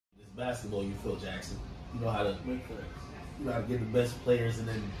basketball, you Phil Jackson. You know how to get the best players and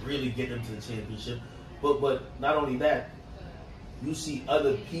then really get them to the championship. But not only that, you see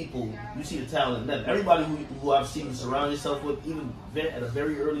other people, you see the talent in them. Everybody who I've seen you surround yourself with, even at a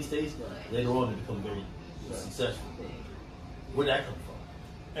very early stage, later on they become very successful. Where'd that come from?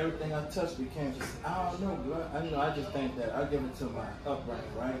 Everything I touched became just, I don't know, bro. I just think that I give it to my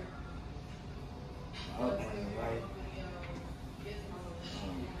upbringing, right? My upbringing, right?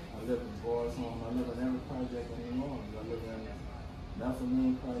 I live in boys' home. I live in every project anymore. I live in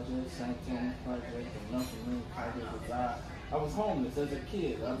Nothing Project, St. Thomas Project, and Nothing Project. Because I was homeless as a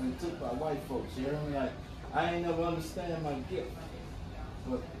kid. I've been took by white folks. You know, like I ain't never understand my gift,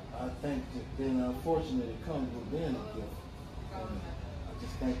 but I think that being unfortunate it comes with being a gift. And I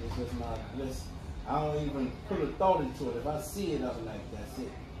just think it's just my bliss. I don't even put a thought into it. If I see it, I'm like, that's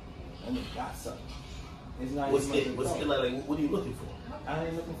it. And it got something. It's not What's even it like? What are you looking for? I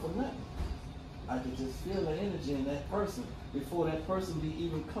ain't looking for nothing. I could just feel the energy in that person before that person be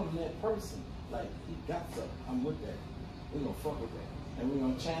even coming that person. Like, he got something. I'm with that. We're going to fuck with that. And we're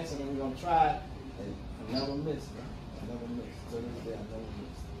going to chance it and we're going to try it. And I never miss, man. I never miss. Till this day, I never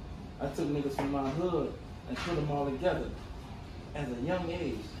miss. I took niggas from my hood and put them all together. At a young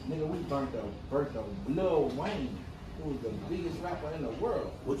age, nigga, we burnt the Lil Wayne, who was the biggest rapper in the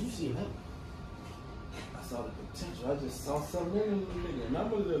world. What'd you see in him? I saw the potential. I just saw something in the nigga. And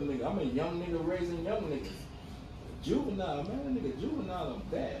I'm a little nigga. I'm a young nigga raising young niggas. Juvenile, man, that nigga Juvenile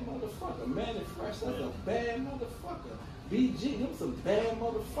a bad motherfucker. Manny Fresh, that's a bad motherfucker. BG, them some bad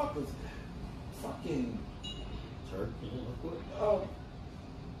motherfuckers. Fucking Turk.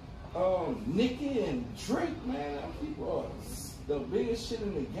 Nicki and Drake, man, people are the biggest shit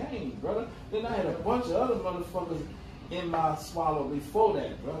in the game, brother. Then I had a bunch of other motherfuckers in my swallow before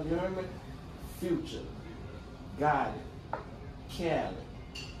that, bro. You heard me? Future, Gotti, Cali,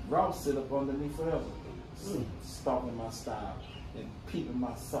 Ross sit up underneath forever, stalking my style and peeping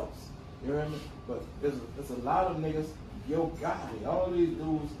my sauce. You heard me? But there's a lot of niggas, Yo Gotti, all these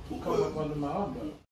dudes who come up under my umbrella.